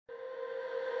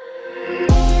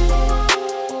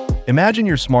Imagine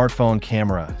your smartphone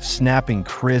camera snapping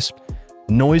crisp,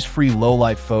 noise-free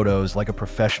low-light photos like a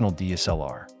professional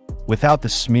DSLR, without the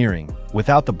smearing,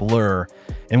 without the blur,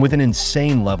 and with an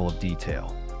insane level of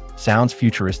detail. Sounds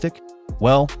futuristic?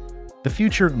 Well, the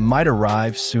future might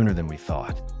arrive sooner than we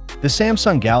thought. The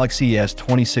Samsung Galaxy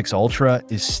S26 Ultra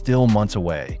is still months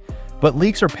away, but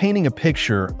leaks are painting a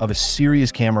picture of a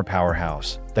serious camera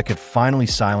powerhouse that could finally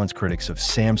silence critics of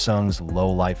Samsung's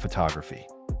low-light photography.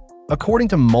 According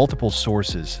to multiple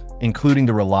sources, including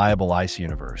the reliable ICE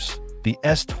universe, the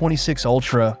S26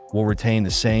 Ultra will retain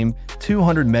the same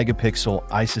 200-megapixel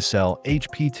ISOCELL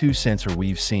HP2 sensor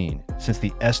we've seen since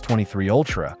the S23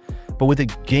 Ultra, but with a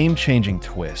game-changing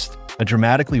twist, a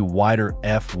dramatically wider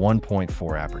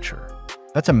f1.4 aperture.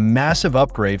 That's a massive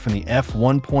upgrade from the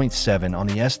f1.7 on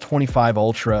the S25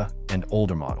 Ultra and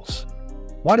older models.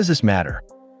 Why does this matter?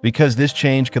 Because this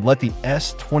change could let the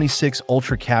S26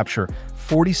 Ultra capture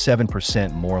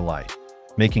 47% more light,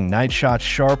 making night shots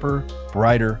sharper,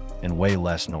 brighter, and way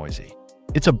less noisy.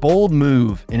 It's a bold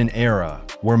move in an era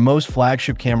where most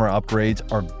flagship camera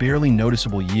upgrades are barely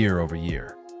noticeable year over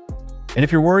year. And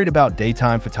if you're worried about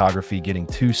daytime photography getting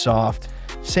too soft,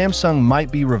 Samsung might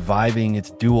be reviving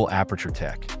its dual aperture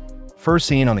tech, first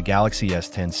seen on the Galaxy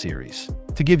S10 series,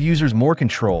 to give users more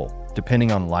control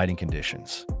depending on lighting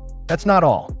conditions. That's not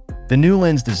all. The new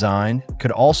lens design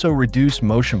could also reduce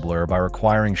motion blur by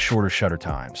requiring shorter shutter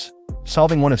times,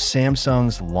 solving one of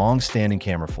Samsung's long-standing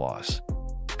camera flaws.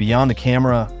 Beyond the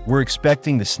camera, we're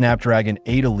expecting the Snapdragon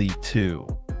 8 Elite 2,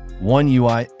 One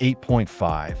UI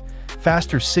 8.5,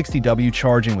 faster 60W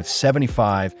charging with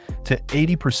 75 to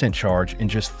 80% charge in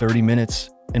just 30 minutes,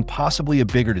 and possibly a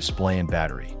bigger display and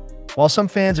battery. While some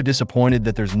fans are disappointed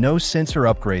that there's no sensor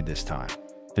upgrade this time,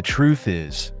 the truth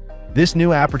is, this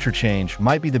new aperture change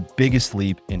might be the biggest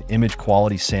leap in image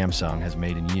quality Samsung has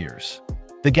made in years.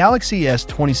 The Galaxy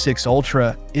S26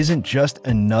 Ultra isn't just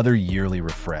another yearly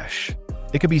refresh.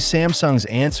 It could be Samsung's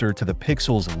answer to the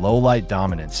Pixel's low-light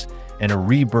dominance and a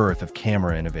rebirth of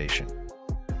camera innovation.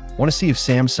 Want to see if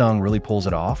Samsung really pulls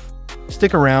it off?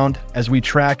 Stick around as we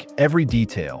track every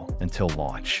detail until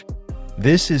launch.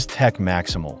 This is Tech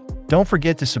Maximal. Don't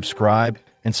forget to subscribe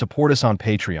and support us on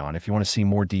Patreon if you want to see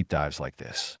more deep dives like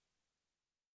this.